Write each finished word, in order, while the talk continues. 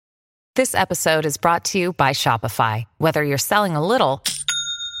This episode is brought to you by Shopify. Whether you're selling a little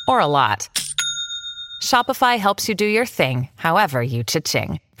or a lot, Shopify helps you do your thing, however you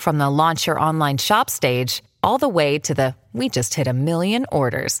cha-ching. From the launch your online shop stage, all the way to the we just hit 1 million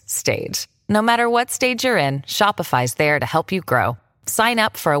orders stage. No matter what stage you're in, Shopify's there to help you grow. Sign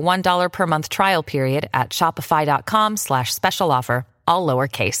up for a $1 per month trial period at shopify.com/special offer, all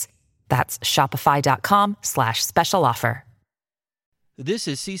lowercase. That's shopify.com/special offer. This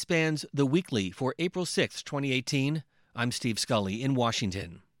is C-SPAN's The Weekly for April 6, 2018. I'm Steve Scully in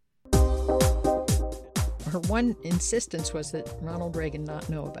Washington. Her one insistence was that Ronald Reagan not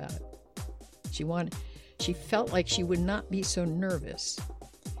know about it. She felt like she would not be so nervous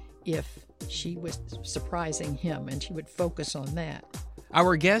if she was surprising him, and she would focus on that.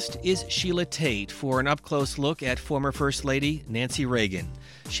 Our guest is Sheila Tate for an up-close look at former First Lady Nancy Reagan.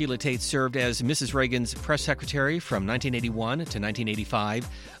 Sheila Tate served as Mrs. Reagan's press secretary from 1981 to 1985,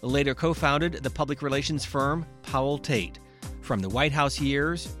 later co-founded the public relations firm Powell Tate. From the White House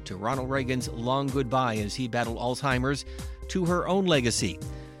years to Ronald Reagan's long goodbye as he battled Alzheimer's to her own legacy,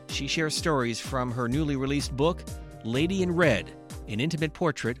 she shares stories from her newly released book, Lady in Red, an intimate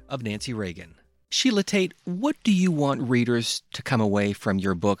portrait of Nancy Reagan. Sheila Tate, what do you want readers to come away from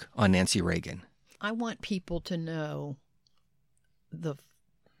your book on Nancy Reagan? I want people to know the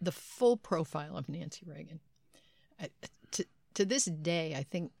full profile of Nancy Reagan. To this day, I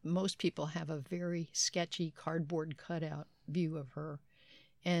think most people have a very sketchy, cardboard cutout view of her,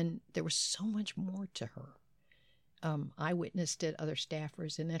 and there was so much more to her. I witnessed it, other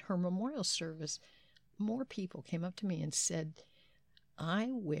staffers, and at her memorial service, more people came up to me and said, I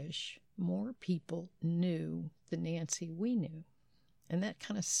wish more people knew the Nancy we knew. And that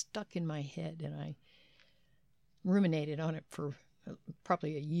kind of stuck in my head, and I ruminated on it for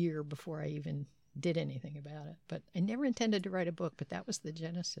probably a year before I even did anything about it. But I never intended to write a book, but that was the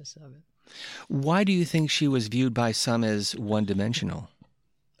genesis of it. Why do you think she was viewed by some as one-dimensional?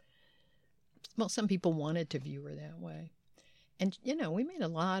 Well, some people wanted to view her that way. And, we made a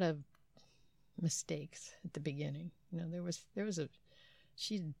lot of mistakes at the beginning.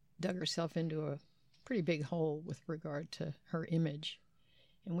 She dug herself into a pretty big hole with regard to her image.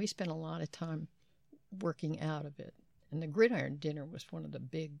 And we spent a lot of time working out of it. And the Gridiron Dinner was one of the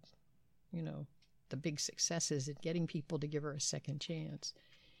big, the big successes at getting people to give her a second chance.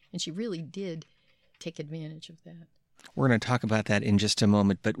 And she really did take advantage of that. We're going to talk about that in just a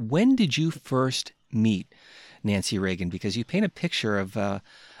moment. But when did you first meet Nancy Reagan? Because you paint a picture of a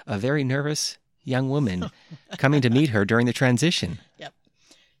very nervous young woman coming to meet her during the transition. Yep.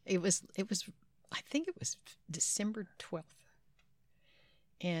 It was. I think it was December 12th.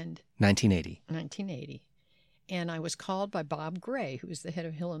 And 1980. And I was called by Bob Gray, who was the head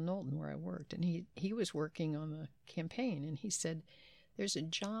of Hill and Knowlton where I worked. And he was working on the campaign. And he said, there's a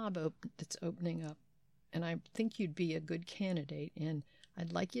job that's opening up, and I think you'd be a good candidate. And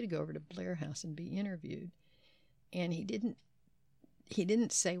I'd like you to go over to Blair House and be interviewed. And he didn't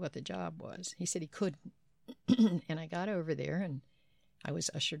say what the job was. He said he couldn't. And I got over there, and I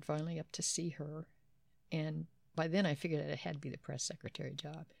was ushered finally up to see her. And by then I figured that it had to be the press secretary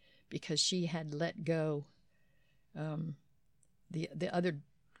job, because she had let go. The other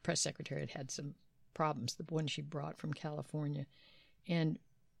press secretary had some problems, the one she brought from California,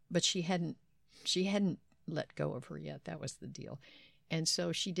 but she hadn't let go of her yet. That was the deal. And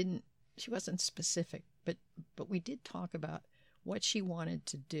so she wasn't specific, but we did talk about what she wanted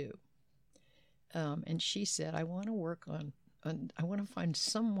to do. And she said, I want to work I want to find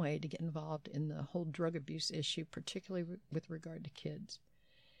some way to get involved in the whole drug abuse issue, particularly with regard to kids.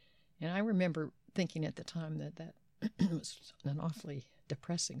 And I remember thinking at the time that was an awfully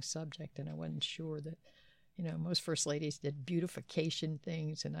depressing subject, and I wasn't sure that, most first ladies did beautification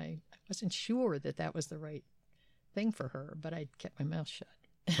things, and I wasn't sure that was the right thing for her, but I kept my mouth shut.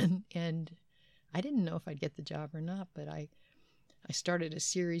 And I didn't know if I'd get the job or not, but I started a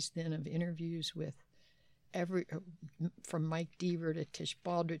series then of interviews with from Mike Deaver to Tish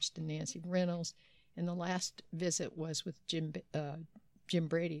Baldrige to Nancy Reynolds, and the last visit was with Jim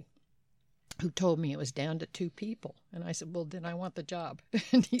Brady, who told me it was down to 2 people. And I said, well, then I want the job.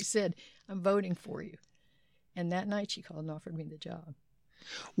 And he said, I'm voting for you. And that night she called and offered me the job.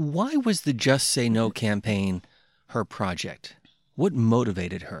 Why was the Just Say No campaign her project? What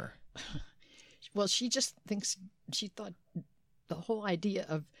motivated her? Well, she thought the whole idea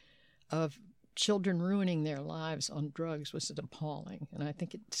of children ruining their lives on drugs was appalling, and I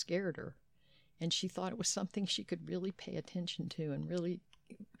think it scared her. And she thought it was something she could really pay attention to and really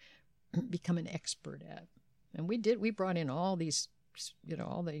become an expert at. And we brought in all these,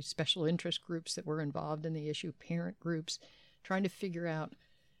 all the special interest groups that were involved in the issue, parent groups, trying to figure out,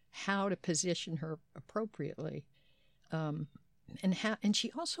 how to position her appropriately. And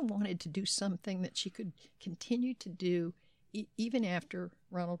she also wanted to do something that she could continue to do even after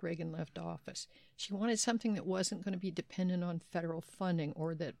Ronald Reagan left office. She wanted something that wasn't going to be dependent on federal funding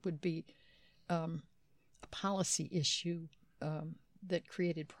or that would be a policy issue that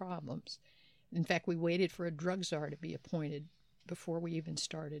created problems. In fact, we waited for a drug czar to be appointed before we even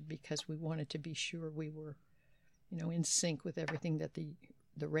started because we wanted to be sure we were, in sync with everything that the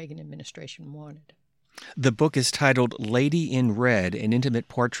Reagan administration wanted. The book is titled Lady in Red, an intimate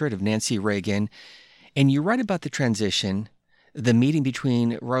portrait of Nancy Reagan. And you write about the transition, the meeting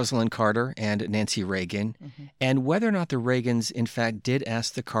between Rosalind Carter and Nancy Reagan, and whether or not the Reagans, in fact, did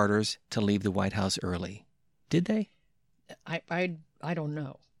ask the Carters to leave the White House early. Did they? I don't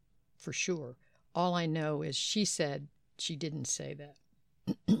know for sure. All I know is she said she didn't say that.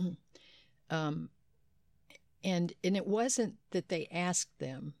 And it wasn't that they asked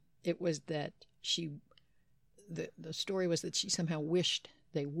them. It was that the story was that she somehow wished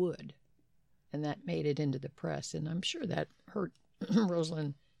they would. And that made it into the press. And I'm sure that hurt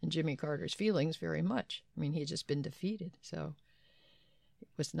Rosalind and Jimmy Carter's feelings very much. I mean, he had just been defeated. So it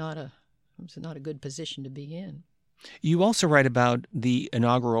was not a good position to be in. You also write about the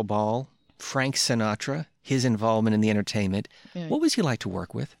inaugural ball, Frank Sinatra, his involvement in the entertainment. Yeah. What was he like to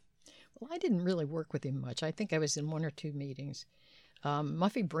work with? Well, I didn't really work with him much. I think I was in one or two meetings.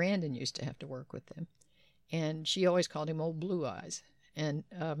 Muffy Brandon used to have to work with him. And she always called him Old Blue Eyes. And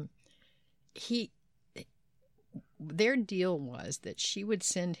their deal was that she would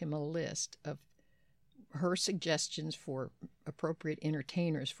send him a list of her suggestions for appropriate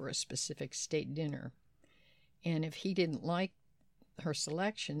entertainers for a specific state dinner. And if he didn't like her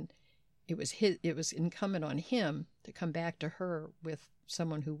selection, it was incumbent on him to come back to her with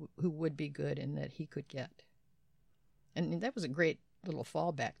someone who would be good and that he could get. And that was a great little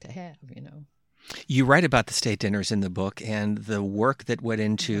fallback to have, You write about the state dinners in the book and the work that went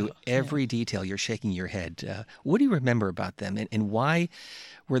into every detail. You're shaking your head. What do you remember about them, and why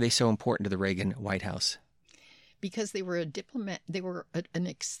were they so important to the Reagan White House? Because they were a diplomat. They were an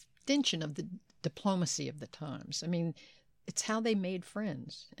extension of the diplomacy of the times. I mean, it's how they made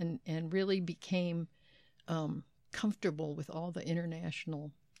friends and really became comfortable with all the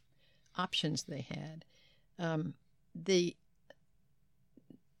international options they had. And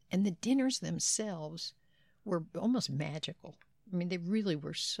the dinners themselves were almost magical. I mean, they really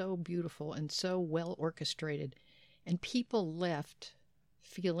were so beautiful and so well orchestrated. And people left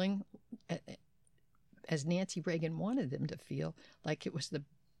feeling, as Nancy Reagan wanted them to feel, like it was the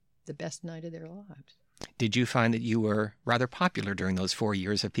best night of their lives. Did you find that you were rather popular during those 4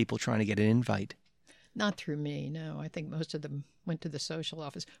 years of people trying to get an invite? Not through me, no. I think most of them went to the social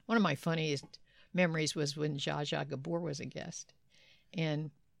office. One of my funniest memories was when Zsa Zsa Gabor was a guest.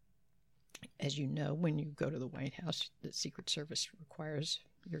 And as you know, when you go to the White House, the Secret Service requires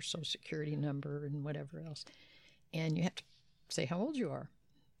your Social Security number and whatever else. And you have to say how old you are.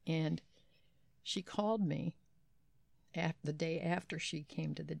 And she called me the day after she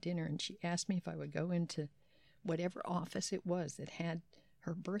came to the dinner, and she asked me if I would go into whatever office it was that had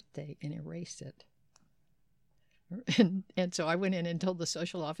her birthday and erase it. And so I went in and told the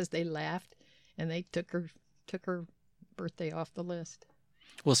social office. They laughed, and they took her birthday off the list.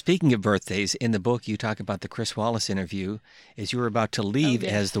 Well, speaking of birthdays, in the book you talk about the Chris Wallace interview as you were about to leave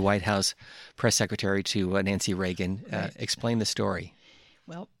as the White House press secretary to Nancy Reagan. Right. Explain the story.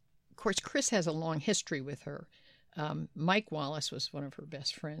 Well, of course, Chris has a long history with her. Mike Wallace was one of her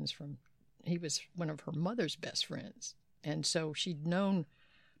best friends. He was one of her mother's best friends. And so she'd known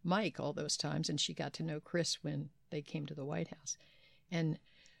Mike all those times, and she got to know Chris when they came to the White House. And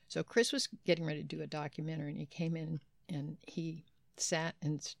so Chris was getting ready to do a documentary, and he came in and he sat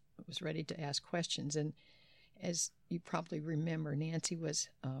and was ready to ask questions. And as you probably remember, Nancy was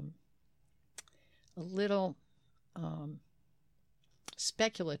a little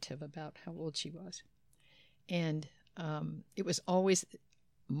speculative about how old she was. And it was always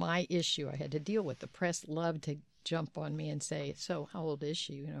my issue I had to deal with. The press loved to jump on me and say, so how old is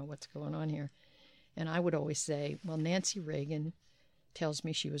she? What's going on here? And I would always say, well, Nancy Reagan tells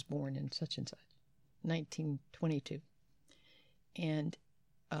me she was born in such and such, 1922. And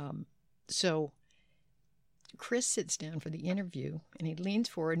so Chris sits down for the interview, and he leans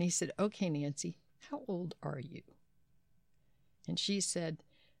forward and he said, okay, Nancy, how old are you? And she said,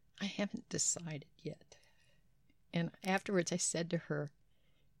 I haven't decided yet. And afterwards I said to her,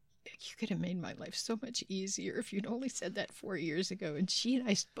 you could have made my life so much easier if you'd only said that 4 years ago. And she and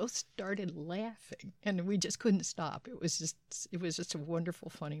I both started laughing, and we just couldn't stop. It was just a wonderful,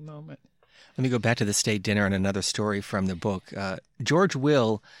 funny moment. Let me go back to the state dinner and another story from the book. George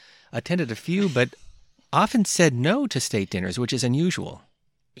Will attended a few, but often said no to state dinners, which is unusual.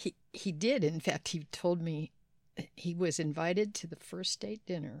 He did. In fact, he told me he was invited to the first state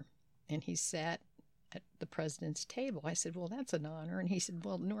dinner, and he sat at the president's table. I said, well, that's an honor. And he said,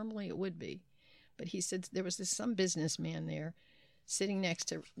 well, normally it would be. But he said there was some businessman there sitting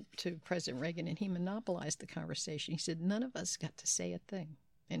next to President Reagan, and he monopolized the conversation. He said, none of us got to say a thing.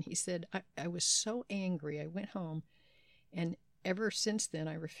 And he said, I was so angry. I went home, and ever since then,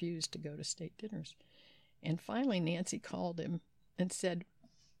 I refused to go to state dinners. And finally, Nancy called him and said,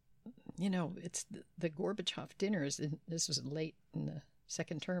 you know, it's the Gorbachev dinners, and this was late in the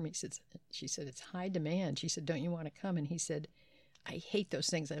second term. She said, it's high demand. She said, don't you want to come? And he said, I hate those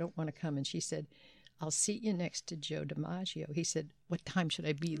things. I don't want to come. And she said, I'll seat you next to Joe DiMaggio. He said, what time should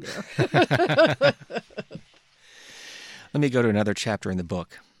I be there? Let me go to another chapter in the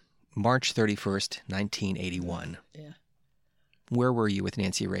book. March 31st, 1981. Yeah. Where were you with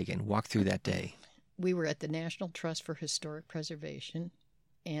Nancy Reagan? Walk through that day. We were at the National Trust for Historic Preservation,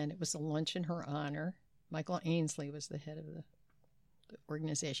 and it was a lunch in her honor. Michael Ainsley was the head of the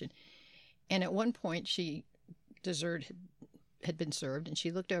organization. And at one point, dessert had been served, and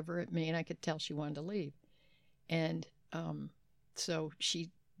she looked over at me, and I could tell she wanted to leave. And so she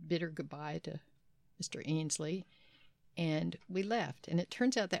bid her goodbye to Mr. Ainsley, and we left. And it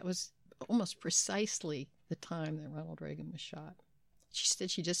turns out that was almost precisely the time that Ronald Reagan was shot. She said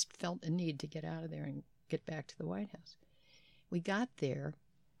she just felt a need to get out of there and get back to the White House. We got there.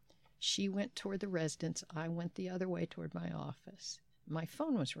 She went toward the residence. I went the other way toward my office. My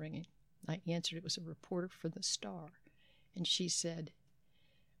phone was ringing. I answered. It was a reporter for the Star. And she said,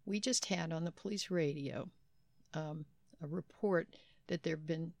 we just had on the police radio a report that there'd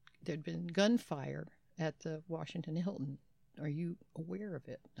been gunfire at the Washington Hilton. Are you aware of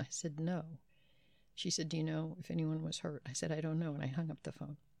it? I said, no. She said, do you know if anyone was hurt? I said, I don't know. And I hung up the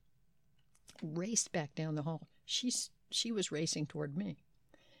phone. Raced back down the hall. She was racing toward me.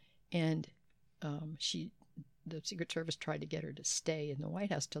 And the Secret Service tried to get her to stay in the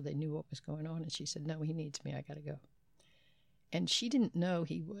White House till they knew what was going on. And she said, no, he needs me. I got to go. And she didn't know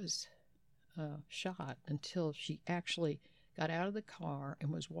he was shot until she actually got out of the car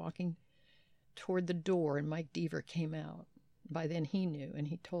and was walking toward the door, and Mike Deaver came out. By then he knew, and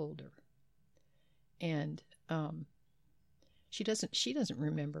he told her. And she doesn't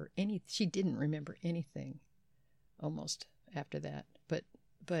remember she didn't remember anything almost after that.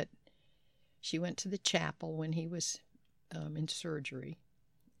 But she went to the chapel when he was in surgery,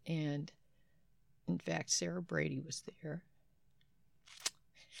 and in fact Sarah Brady was there.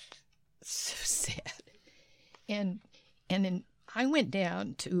 So sad. And then I went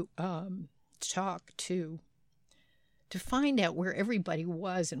down to talk to find out where everybody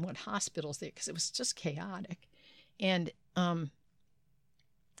was and what hospitals they, because it was just chaotic. And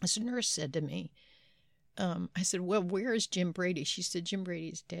this nurse said to me, I said, well, where is Jim Brady? She said, Jim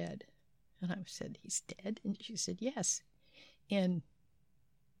Brady's dead. And I said, he's dead? And she said, yes. And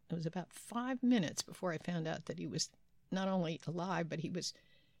it was about 5 minutes before I found out that he was not only alive, but he was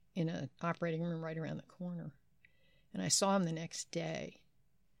in an operating room right around the corner. And I saw him the next day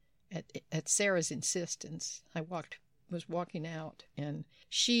at Sarah's insistence. I was walking out, and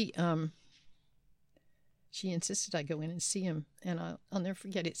she insisted I go in and see him. And I'll never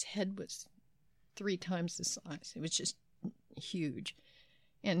forget, his head was 3 times the size. It was just huge.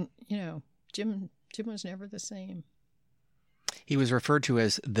 And, you know, Jim was never the same. He was referred to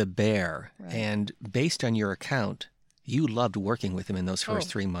as the Bear. Right. And based on your account, you loved working with him in those first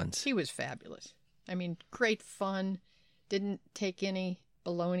 3 months. He was fabulous. I mean, great fun. Didn't take any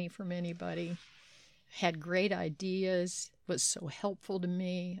baloney from anybody. Had great ideas. Was so helpful to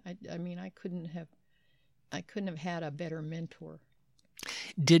me. I mean, I couldn't have had a better mentor.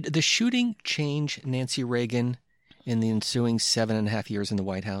 Did the shooting change Nancy Reagan in the ensuing 7.5 years in the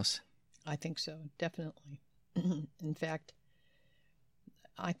White House? I think so, definitely. In fact,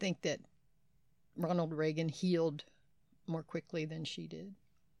 I think that Ronald Reagan healed more quickly than she did.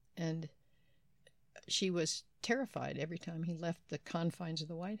 And she was terrified every time he left the confines of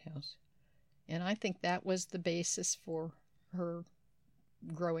the White House. And I think that was the basis for her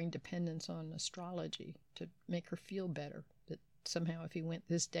growing dependence on astrology, to make her feel better, that somehow if he went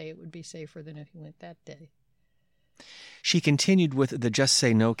this day, it would be safer than if he went that day. She continued with the Just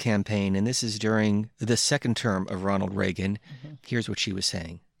Say No campaign, and this is during the second term of Ronald Reagan. Mm-hmm. Here's what she was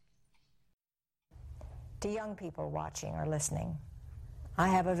saying. To young people watching or listening, I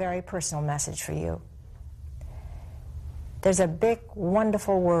have a very personal message for you. There's a big,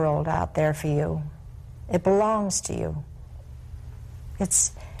 wonderful world out there for you. It belongs to you.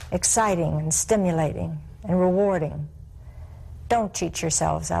 It's exciting and stimulating and rewarding. Don't cheat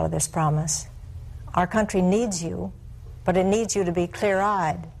yourselves out of this promise. Our country needs you, but it needs you to be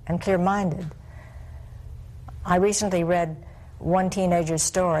clear-eyed and clear-minded. I recently read one teenager's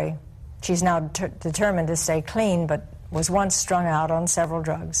story. She's now determined to stay clean, but was once strung out on several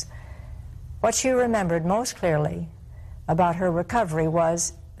drugs. What she remembered most clearly about her recovery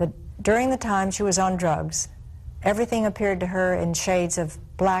was that during the time she was on drugs, everything appeared to her in shades of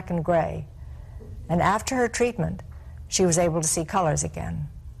black and gray. And after her treatment, she was able to see colors again.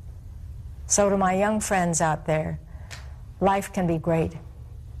 So to my young friends out there, life can be great,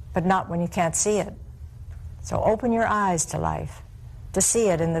 but not when you can't see it. So open your eyes to life, to see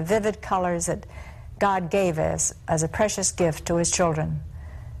it in the vivid colors that God gave us as a precious gift to his children,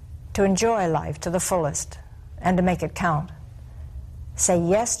 to enjoy life to the fullest and to make it count. Say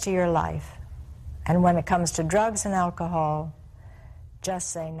yes to your life, and when it comes to drugs and alcohol,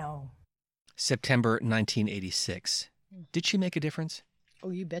 just say no. September 1986. Did she make a difference? Oh,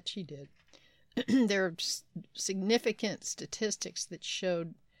 you bet she did. There are significant statistics that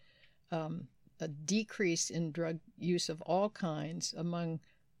showed a decrease in drug use of all kinds among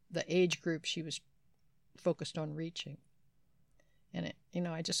the age group she was focused on reaching. And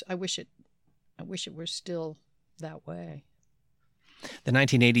I wish it were still that way. The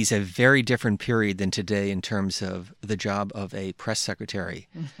 1980s, a very different period than today in terms of the job of a press secretary.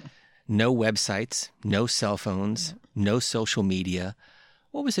 No websites, no cell phones, no social media.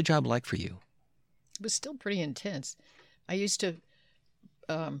 What was the job like for you? It was still pretty intense. I used to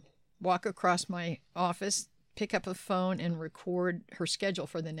walk across my office, pick up a phone, and record her schedule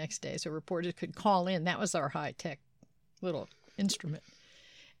for the next day so reporters could call in. That was our high-tech little instrument.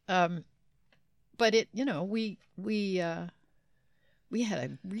 But we had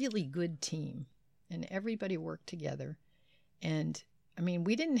a really good team, and everybody worked together. And I mean,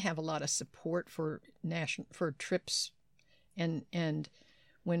 we didn't have a lot of support for trips, and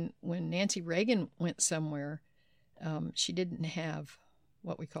when Nancy Reagan went somewhere, she didn't have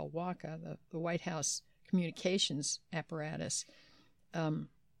what we call WACA, the White House communications apparatus.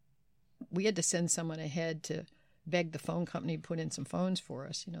 We had to send someone ahead to beg the phone company to put in some phones for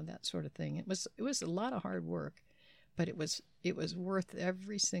us, that sort of thing. It was a lot of hard work, but it was worth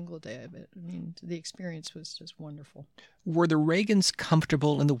every single day of it. I mean, the experience was just wonderful. Were the Reagans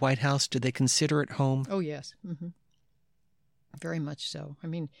comfortable in the White House? Did they consider it home? Oh, yes. Mm-hmm. Very much so. I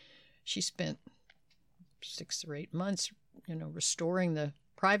mean, she spent 6 or 8 months, restoring the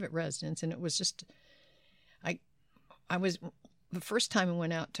private residence, and it was just, the first time I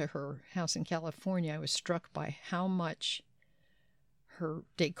went out to her house in California, I was struck by how much her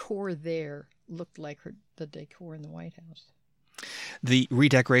decor there looked like the decor in the White House. The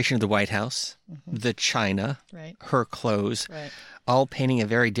redecoration of the White House, the china, right, her clothes, right, all painting a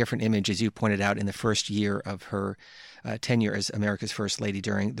very different image, as you pointed out, in the first year of her tenure as America's First Lady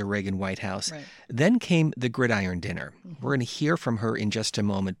during the Reagan White House. Right. Then came the Gridiron Dinner. We're going to hear from her in just a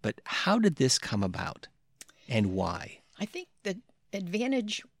moment, but how did this come about and why? I think the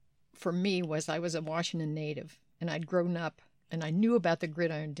advantage for me was I was a Washington native, and I'd grown up, and I knew about the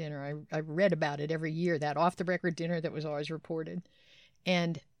Gridiron Dinner. I read about it every year, that off-the-record dinner that was always reported.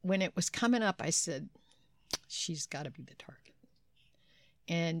 And when it was coming up, I said, she's got to be the target.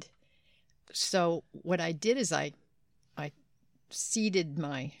 And so what I did is I seeded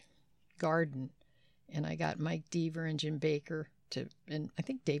my garden, and I got Mike Deaver and Jim Baker and I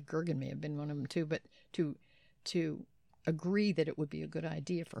think Dave Gergen may have been one of them too, but to agree that it would be a good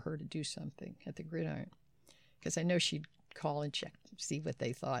idea for her to do something at the Gridiron, because I know she'd call and check, see what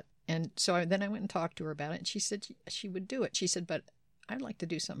they thought. And so then I went and talked to her about it, and she said she would do it. She said, but I'd like to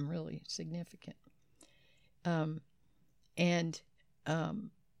do something really significant. That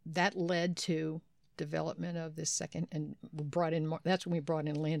led to development of this second, and that's when we brought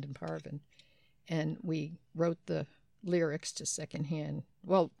in Landon Parvin, and we wrote the lyrics to Secondhand.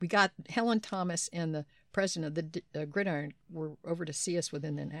 Well, we got Helen Thomas and the president of the Gridiron were over to see us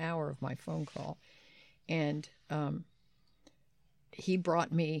within an hour of my phone call, and he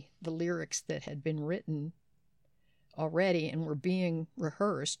brought me the lyrics that had been written already and were being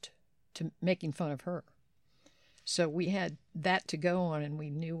rehearsed to making fun of her. So we had that to go on, and we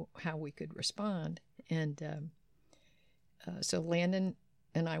knew how we could respond. And so Landon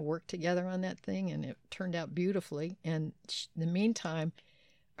and I worked together on that thing, and it turned out beautifully. And in the meantime,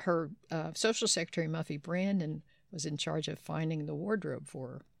 her social secretary, Muffy Brandon, was in charge of finding the wardrobe for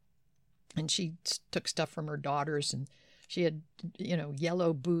her. And she took stuff from her daughters, and she had,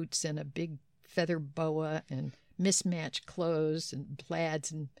 yellow boots and a big feather boa and mismatched clothes and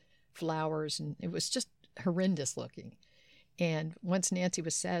plaids and flowers, and it was just horrendous looking. And once Nancy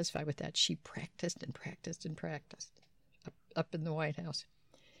was satisfied with that, she practiced and practiced and practiced up in the White House.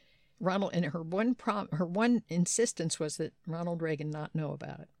 Ronald, and her one insistence was that Ronald Reagan not know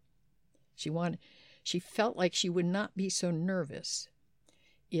about it. She felt like she would not be so nervous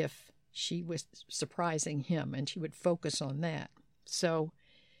if she was surprising him, and she would focus on that. So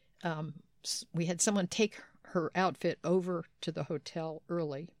we had someone take her outfit over to the hotel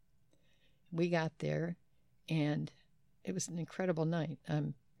early. We got there, and it was an incredible night.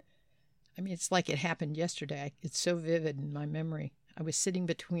 It's like it happened yesterday. It's so vivid in my memory. I was sitting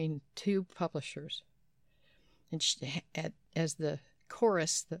between two publishers, and as the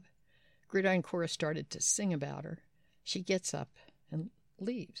chorus, the Gridiron Chorus, started to sing about her, she gets up and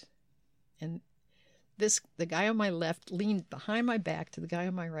leaves. And the guy on my left leaned behind my back to the guy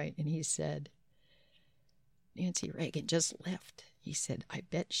on my right, and he said, "Nancy Reagan just left." He said, "I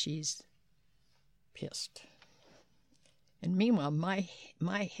bet she's pissed." And meanwhile, my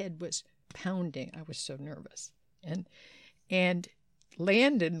head was pounding. I was so nervous. And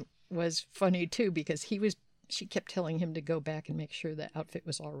Landon was funny too, because she kept telling him to go back and make sure the outfit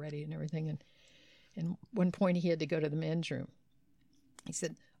was all ready and everything. And one point he had to go to the men's room. He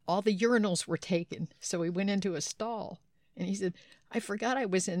said all the urinals were taken, so he went into a stall. And he said, "I forgot I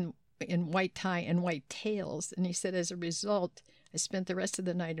was in white tie and white tails." And he said, as a result, I spent the rest of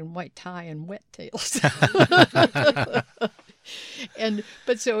the night in white tie and wet tails.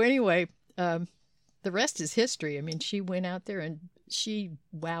 But so anyway, the rest is history. I mean, she went out there and she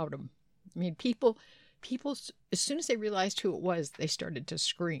wowed them. I mean, people, as soon as they realized who it was, they started to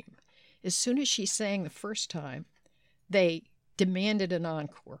scream. As soon as she sang the first time, they demanded an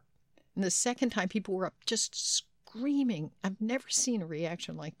encore. And the second time, people were up just screaming. I've never seen a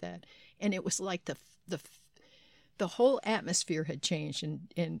reaction like that. And it was like the whole atmosphere had changed,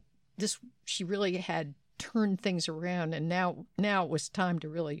 and she really had turned things around, and now it was time to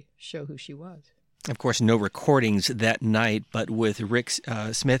really show who she was. Of course, no recordings that night, but with Rick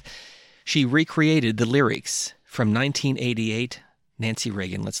Smith, she recreated the lyrics from 1988. Nancy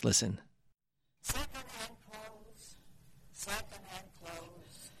Reagan, let's listen. Second-hand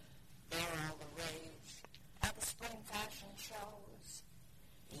clothes, they're all the rage at the spring fashion shows.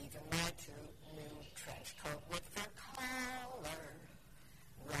 Even my new trench coat with fur collar,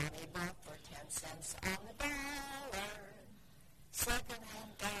 Ronnie bought for 10 cents on the dollar.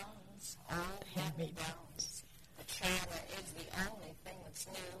 Second-hand gowns, old hand-me-downs. The china is the only thing that's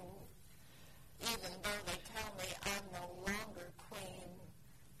new. Even though they tell me I'm no longer queen,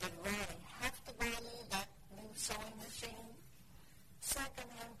 did Ronnie have to buy me that new sewing machine?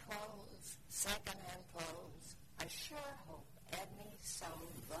 Second-hand clothes. I sure hope Edney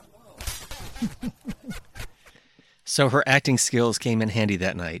sewed them all. So her acting skills came in handy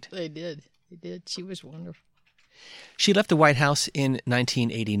that night. They did. She was wonderful. She left the White House in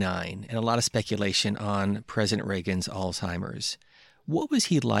 1989, and a lot of speculation on President Reagan's Alzheimer's. What was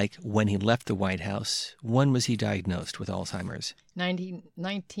he like when he left the White House? When was he diagnosed with Alzheimer's?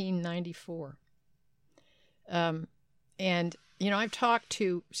 1994. And, I've talked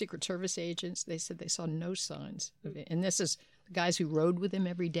to Secret Service agents. They said they saw no signs of it. And this is the guys who rode with him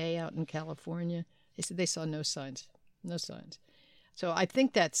every day out in California. They said they saw no signs. So I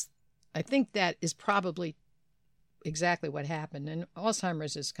think that is probably exactly what happened. And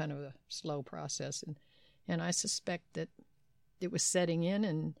Alzheimer's is kind of a slow process. And I suspect that it was setting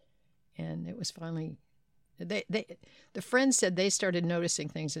in, and it was finally, the friends said they started noticing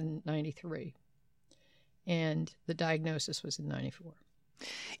things in 93, and the diagnosis was in 94.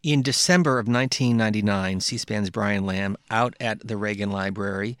 In December of 1999, C-SPAN's Brian Lamb, out at the Reagan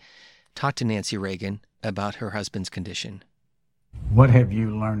Library, talked to Nancy Reagan about her husband's condition. What have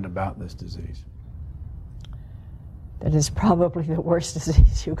you learned about this disease? That is probably the worst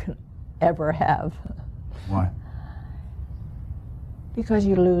disease you can ever have. Why? Because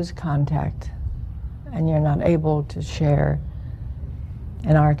you lose contact and you're not able to share.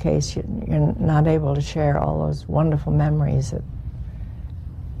 In our case, you're not able to share all those wonderful memories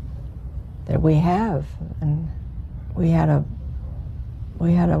that we have. And we had a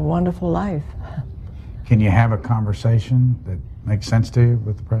wonderful life. Can you have a conversation that makes sense to you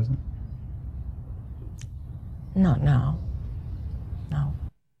with the president? Not now. No.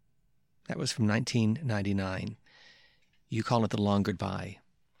 That was from 1999. You call it the long goodbye.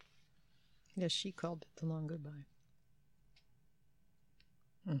 Yes, she called it the long goodbye.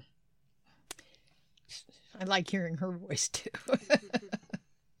 I like hearing her voice, too.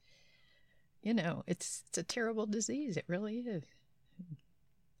 It's a terrible disease. It really is.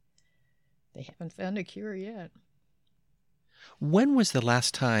 They haven't found a cure yet. When was the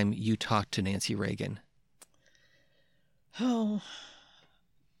last time you talked to Nancy Reagan? Oh,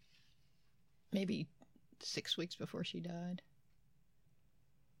 maybe 6 weeks before she died.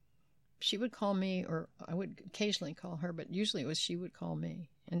 She would call me, or I would occasionally call her, but usually it was she would call me.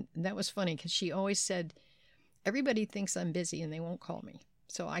 And that was funny because she always said, everybody thinks I'm busy and they won't call me,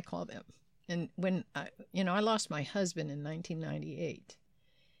 so I call them. And when I lost my husband in 1998,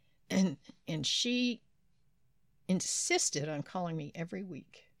 and she insisted on calling me every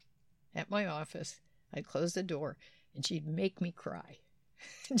week at my office. I'd close the door, and she'd make me cry.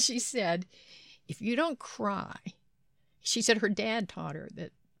 And she said, if you don't cry, she said her dad taught her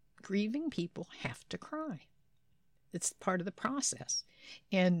that grieving people have to cry. It's part of the process.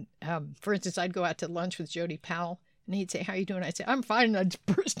 And for instance, I'd go out to lunch with Jody Powell, and he'd say, how you doing? I'd say, I'm fine. And I'd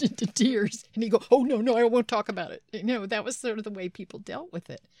burst into tears. And he'd go, oh, no, I won't talk about it. That was sort of the way people dealt with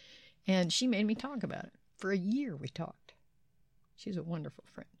it. And she made me talk about it. For a year we talked. She's a wonderful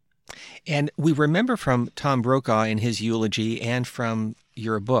friend. And we remember from Tom Brokaw in his eulogy and from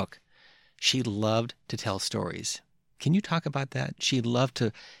your book, she loved to tell stories. Can you talk about that? She loved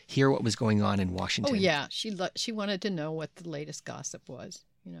to hear what was going on in Washington. Oh, yeah. She wanted to know what the latest gossip was,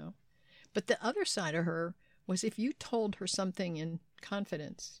 But the other side of her was if you told her something in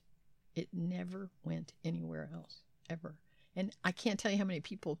confidence, it never went anywhere else, ever. And I can't tell you how many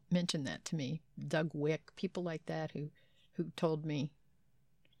people mentioned that to me. Doug Wick, people like that who told me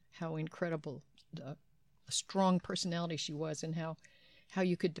how incredible a strong personality she was and how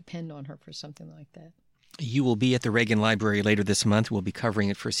you could depend on her for something like that. You will be at the Reagan Library later this month. We'll be covering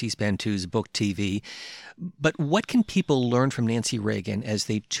it for C-SPAN 2's Book TV. But what can people learn from Nancy Reagan as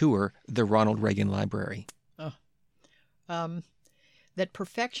they tour the Ronald Reagan Library? That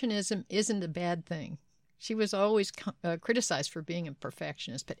perfectionism isn't a bad thing. She was always criticized for being a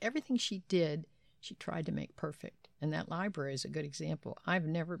perfectionist, but everything she did, she tried to make perfect. And that library is a good example. I've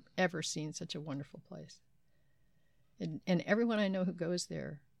never, ever seen such a wonderful place. And everyone I know who goes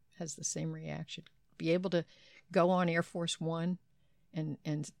there has the same reaction. Be able to go on Air Force One and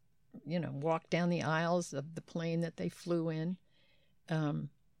walk down the aisles of the plane that they flew in.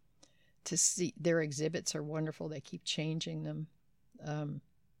 To see their exhibits are wonderful. They keep changing them.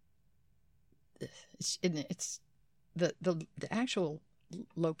 It's the actual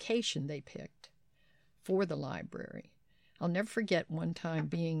location they picked for the library. I'll never forget one time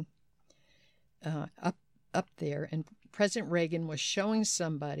being up there, and President Reagan was showing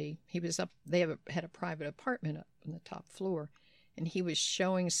somebody. He was up. They had a private apartment up on the top floor, and he was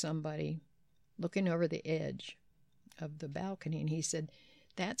showing somebody looking over the edge of the balcony, and he said,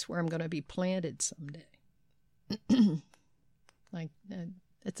 "That's where I'm going to be planted someday."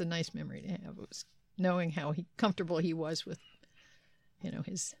 It's a nice memory to have. It was knowing how comfortable he was with,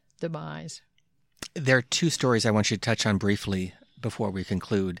 his demise. There are two stories I want you to touch on briefly before we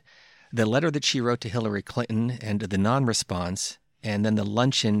conclude. The letter that she wrote to Hillary Clinton and the non-response, and then the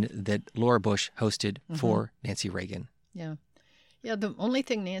luncheon that Laura Bush hosted for Nancy Reagan. Yeah. Yeah, the only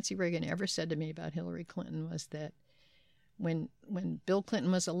thing Nancy Reagan ever said to me about Hillary Clinton was that when Bill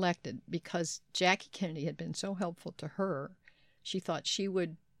Clinton was elected, because Jackie Kennedy had been so helpful to her, she thought she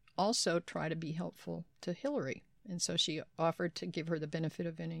would also try to be helpful to Hillary. And so she offered to give her the benefit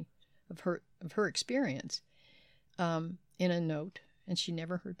of her experience in a note, and she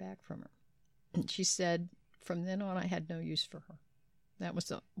never heard back from her. And she said, from then on, I had no use for her. That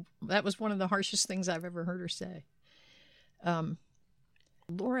was one of the harshest things I've ever heard her say.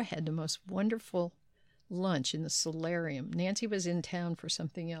 Laura had the most wonderful lunch in the solarium. Nancy was in town for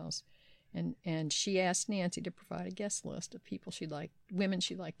something else, and she asked Nancy to provide a guest list of women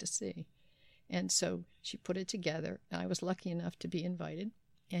she'd like to see. And so she put it together. I was lucky enough to be invited,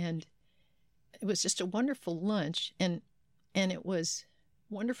 and it was just a wonderful lunch, and it was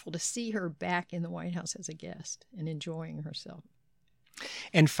wonderful to see her back in the White House as a guest and enjoying herself.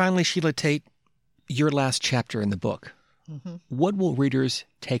 And finally, Sheila Tate, your last chapter in the book. Mm-hmm. What will readers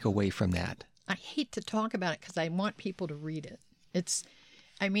take away from that? I hate to talk about it because I want people to read it.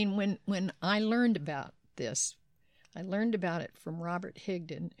 When I learned about this, I learned about it from Robert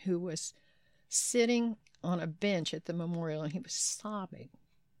Higdon, who was sitting on a bench at the memorial, and he was sobbing.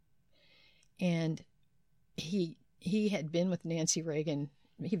 And he had been with Nancy Reagan.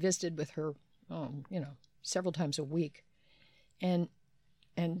 He visited with her, several times a week. And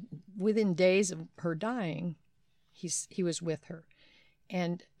within days of her dying, he was with her.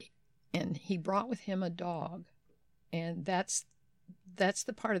 And he brought with him a dog. And that's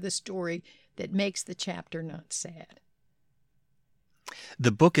the part of the story that makes the chapter not sad.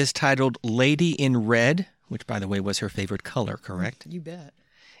 The book is titled Lady in Red, which, by the way, was her favorite color, correct? You bet.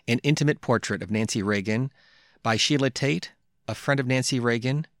 An intimate portrait of Nancy Reagan by Sheila Tate, a friend of Nancy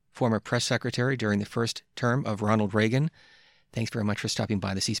Reagan former press secretary during the first term of Ronald Reagan. Thanks very much for stopping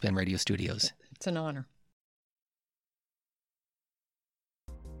by the C-SPAN radio studios. It's an honor.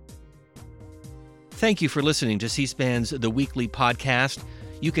 Thank you for listening to C-SPAN's The Weekly Podcast.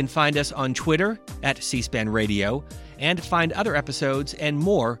 You can find us on Twitter at C-SPAN Radio and find other episodes and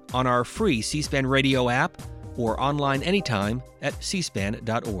more on our free C-SPAN Radio app or online anytime at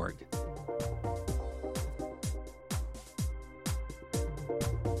cspan.org.